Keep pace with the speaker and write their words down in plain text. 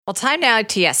Well, time now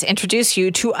to, introduce you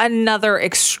to another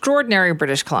extraordinary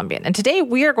British Columbian. And today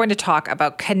we are going to talk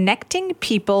about connecting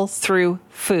people through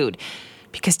food.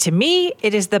 Because to me,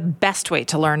 it is the best way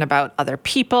to learn about other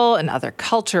people and other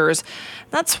cultures.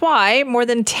 That's why more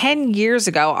than 10 years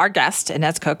ago, our guest,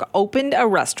 Inez Cook, opened a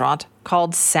restaurant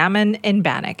called Salmon in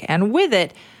Bannock. And with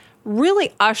it,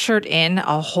 really ushered in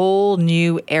a whole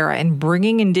new era in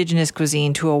bringing Indigenous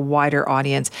cuisine to a wider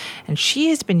audience. And she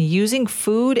has been using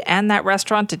food and that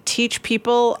restaurant to teach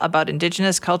people about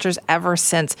Indigenous cultures ever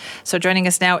since. So joining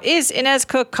us now is Inez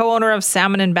Cook, co-owner of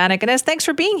Salmon in Bannock. Inez, thanks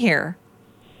for being here.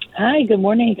 Hi, good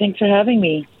morning. Thanks for having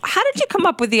me. How did you come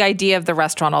up with the idea of the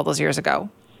restaurant all those years ago?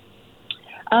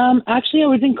 Actually, I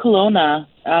was in Kelowna,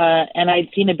 and I'd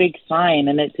seen a big sign,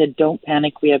 and it said, "Don't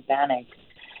panic, we have Bannock."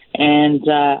 And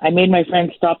I made my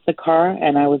friend stop the car,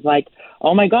 and I was like,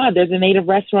 oh, my God, there's a native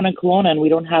restaurant in Kelowna, and we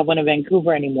don't have one in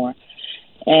Vancouver anymore.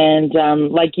 And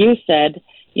like you said,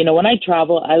 you know, when I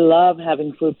travel, I love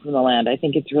having food from the land. I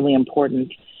think it's really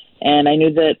important. And I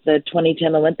knew that the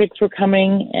 2010 Olympics were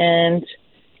coming, and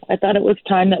I thought it was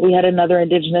time that we had another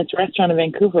Indigenous restaurant in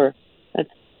Vancouver.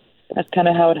 That's kind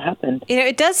of how it happened. You know,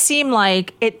 it does seem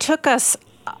like it took us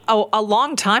a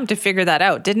long time to figure that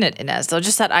out, didn't it, Inez? So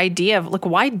just that idea of, like,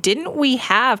 why didn't we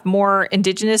have more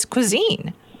Indigenous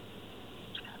cuisine?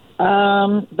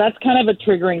 That's kind of a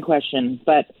triggering question,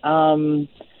 but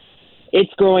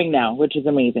it's growing now, which is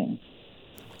amazing.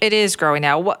 It is growing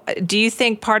now. Do you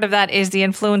think part of that is the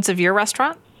influence of your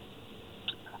restaurant?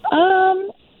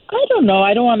 I don't know.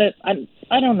 I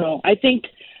don't know. I think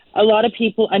a lot of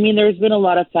people, there's been a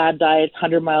lot of fad diets,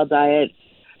 100-mile diets,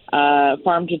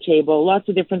 farm to table, lots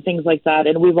of different things like that.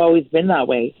 And we've always been that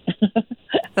way.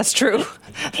 That's true.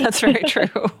 That's very true.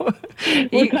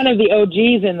 We're kind of the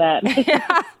OGs in that.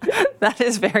 Yeah, that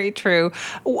is very true.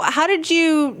 How did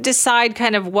you decide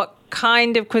kind of what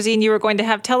kind of cuisine you were going to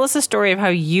have? Tell us a story of how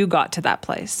you got to that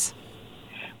place.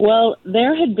 Well,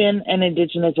 there had been an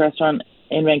Indigenous restaurant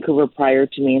in Vancouver prior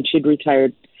to me, and she'd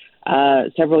retired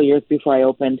several years before I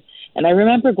opened. And I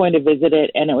remember going to visit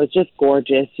it, and it was just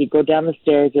gorgeous. You go down the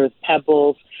stairs, there was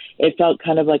pebbles. It felt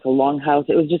kind of like a longhouse.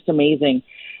 It was just amazing.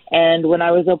 And when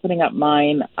I was opening up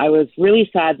mine, I was really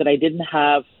sad that I didn't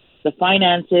have the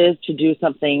finances to do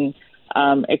something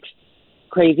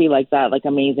crazy like that, like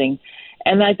amazing.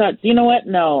 And I thought, you know what?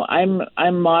 No,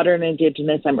 I'm modern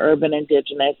Indigenous, I'm urban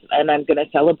Indigenous, and I'm going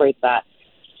to celebrate that.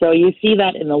 So you see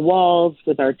that in the walls,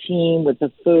 with our team, with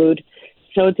the food.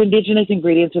 So it's Indigenous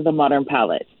ingredients with a modern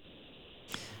palate.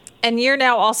 And you're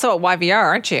now also at YVR,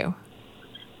 aren't you?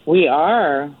 We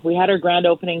are. We had our grand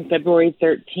opening February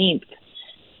 13th.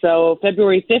 So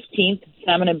February 15th,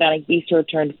 Salmon and Bannock Bistro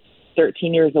turned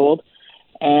 13 years old.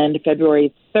 And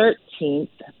February 13th,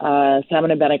 Salmon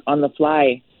and Bannock on the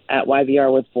Fly at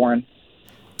YVR was born.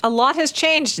 A lot has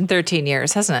changed in 13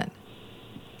 years, hasn't it?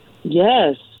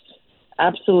 Yes,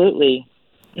 absolutely.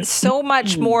 So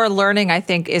much more learning, I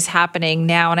think, is happening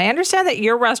now. And I understand that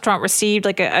your restaurant received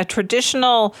like a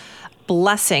traditional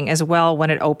blessing as well when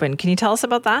it opened. Can you tell us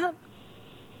about that?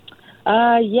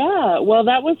 Yeah. Well,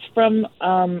 that was from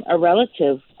a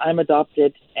relative. I'm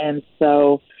adopted. And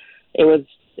so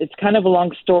it's kind of a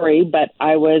long story, but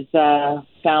I was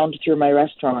found through my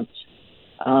restaurant.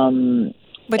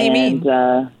 What do you mean?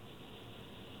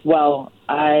 Well,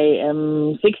 I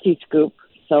am 60 scoop,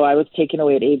 so I was taken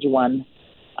away at age 1.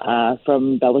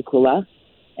 From Bella Coola,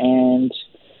 and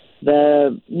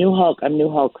the New Hulk, I'm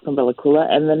New Hulk from Bella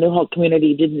Coola, and the New Hulk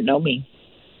community didn't know me.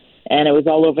 And it was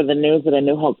all over the news that a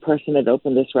New Hulk person had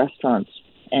opened this restaurant,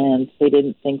 and they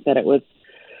didn't think that it was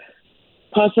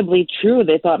possibly true.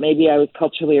 They thought maybe I was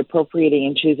culturally appropriating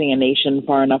and choosing a nation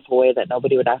far enough away that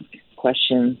nobody would ask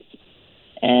questions.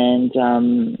 And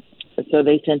so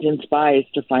they sent in spies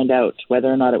to find out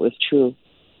whether or not it was true.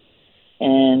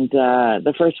 And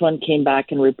the first one came back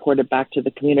and reported back to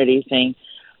the community saying,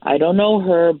 I don't know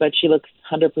her, but she looks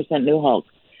 100% New Hulk.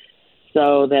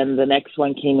 So then the next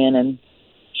one came in and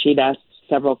she'd asked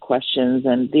several questions.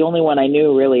 And the only one I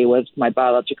knew really was my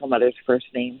biological mother's first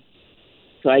name.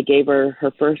 So I gave her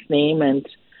her first name, and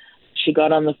she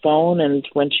got on the phone. And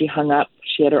when she hung up,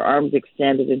 she had her arms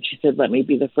extended and she said, let me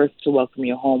be the first to welcome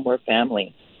you home. We're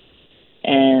family.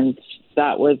 And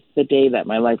that was the day that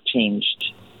my life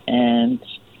changed. And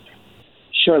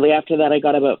shortly after that, I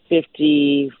got about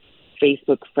 50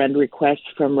 Facebook friend requests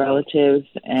from relatives.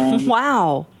 And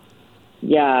wow.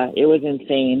 Yeah, it was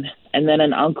insane. And then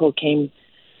an uncle came,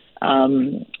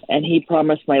 and he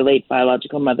promised my late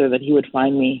biological mother that he would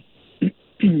find me.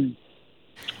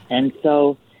 And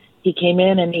so he came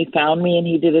in and he found me, and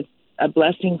he did a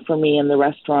blessing for me in the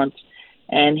restaurant.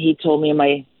 And he told me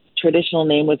my traditional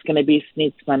name was going to be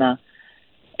Sneetsmana.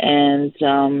 And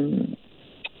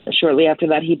shortly after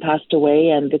that, he passed away,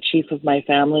 and the chief of my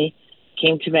family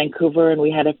came to Vancouver, and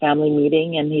we had a family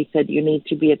meeting, and he said, you need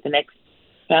to be at the next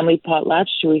family potlatch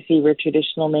to receive your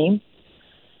traditional name.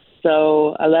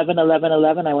 So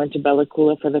 11/11/11, I went to Bella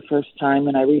Coola for the first time,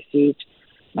 and I received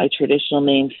my traditional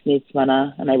name,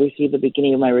 Snitsmana, and I received the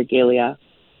beginning of my regalia.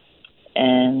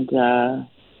 And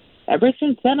ever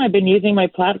since then, I've been using my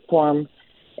platform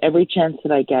every chance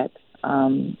that I get.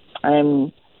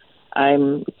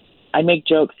 I make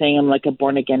jokes saying I'm like a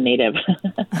born-again native.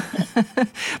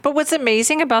 But what's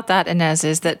amazing about that, Inez,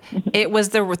 is that it was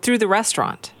through the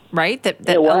restaurant, right? That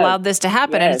allowed this to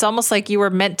happen. Yes. And it's almost like you were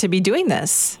meant to be doing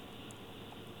this.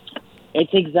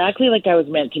 It's exactly like I was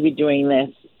meant to be doing this.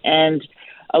 And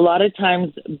a lot of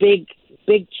times big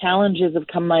challenges have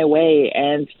come my way.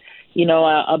 And,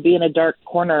 I'll be in a dark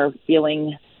corner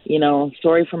feeling,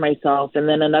 sorry for myself. And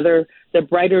then the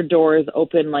brighter doors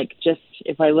open, like just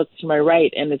if I look to my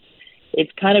right. And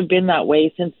it's kind of been that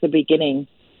way since the beginning.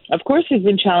 Of course, there's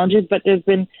been challenges, but there's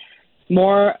been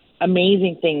more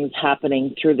amazing things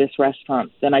happening through this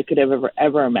restaurant than I could have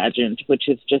ever imagined, which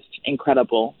is just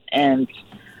incredible. And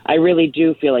I really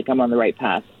do feel like I'm on the right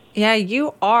path. Yeah,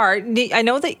 you are. I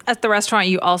know that at the restaurant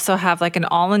you also have like an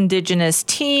all-Indigenous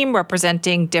team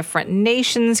representing different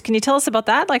nations. Can you tell us about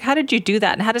that? Like, how did you do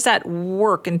that? And how does that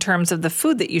work in terms of the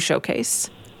food that you showcase?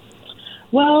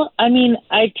 Well,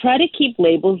 I try to keep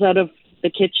labels out of the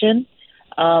kitchen.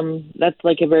 That's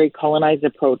like a very colonized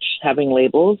approach, having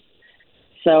labels.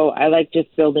 So I like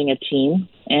just building a team.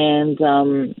 And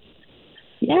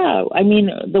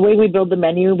the way we build the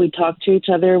menu, we talk to each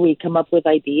other. We come up with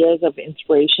ideas of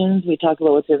inspirations. We talk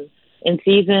about what's in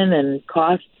season and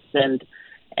costs and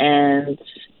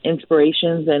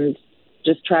inspirations, and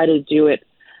just try to do it.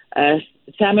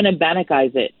 Salmon and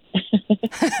Bannockize it.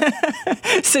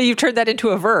 So you've turned that into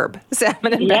a verb,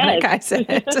 salmon and Bannockize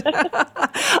it.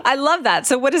 I love that.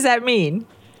 So what does that mean?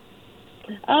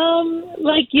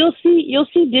 Like you'll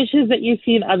see dishes that you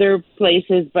see in other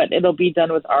places, but it'll be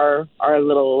done with our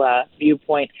little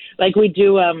viewpoint. Like we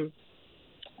do,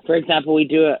 for example,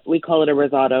 we call it a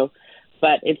risotto,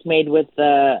 but it's made with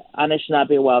the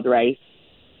Anishinaabe wild rice,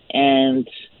 and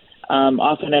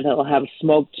often it'll have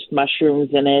smoked mushrooms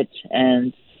in it,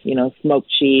 and smoked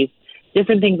cheese,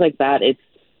 different things like that.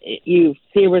 You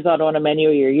see a risotto on a menu,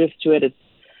 you're used to it. It's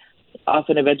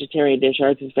often a vegetarian dish.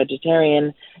 Ours is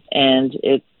vegetarian, and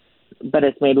it's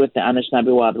made with the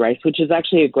Anishinaabe wild rice, which is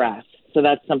actually a grass. So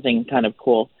that's something kind of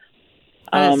cool.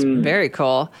 That's very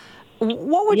cool.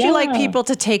 What would you like people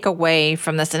to take away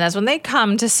from this? And as when they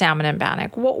come to Salmon and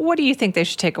Bannock, what do you think they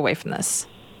should take away from this?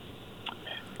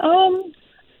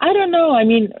 I don't know.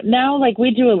 Now like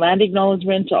we do a land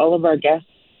acknowledgement to all of our guests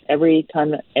every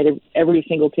time every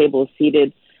single table is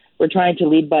seated. We're trying to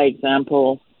lead by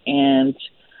example, and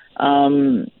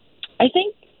I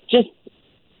think just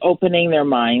opening their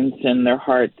minds and their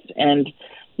hearts, and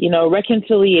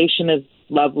reconciliation is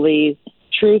lovely.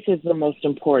 Truth is the most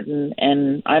important,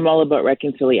 and I'm all about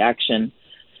reconciliation.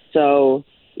 So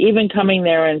even coming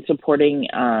there and supporting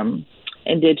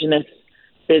Indigenous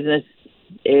business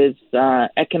is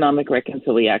economic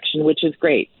reconciliation, which is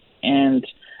great, and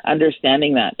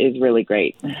understanding that is really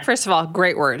great. First of all,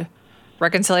 great word.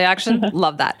 Reconciliation,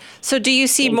 love that. So do you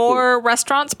see more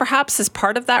restaurants perhaps as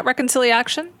part of that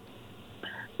reconciliation?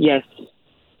 Yes.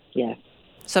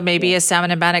 So maybe a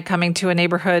Salmon and Bannock coming to a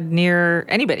neighborhood near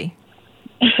anybody?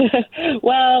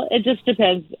 Well, it just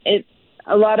depends.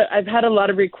 I've had a lot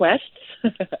of requests,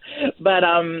 but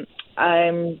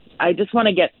I just want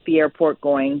to get the airport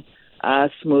going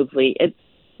smoothly.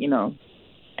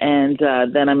 And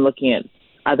then I'm looking at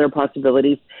other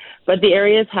possibilities. But the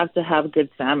areas have to have good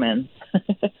salmon.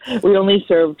 We only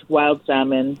served wild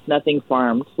salmon, nothing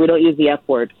farmed. We don't use the F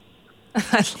word.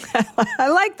 I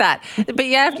like that. But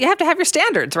you have to have your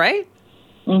standards, right?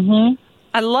 Mm-hmm.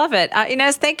 I love it.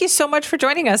 Inez, thank you so much for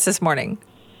joining us this morning.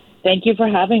 Thank you for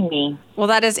having me. Well,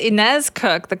 that is Inez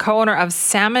Cook, the co-owner of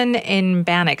Salmon in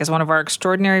Bannock, is one of our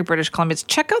extraordinary British Columbians.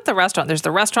 Check out the restaurant. There's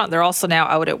the restaurant. They're also now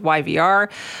out at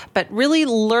YVR. But really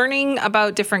learning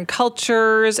about different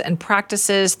cultures and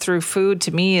practices through food,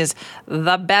 to me, is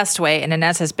the best way. And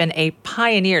Inez has been a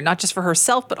pioneer, not just for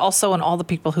herself, but also in all the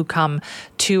people who come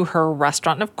to her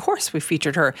restaurant. And of course, we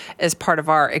featured her as part of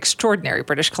our extraordinary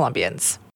British Columbians.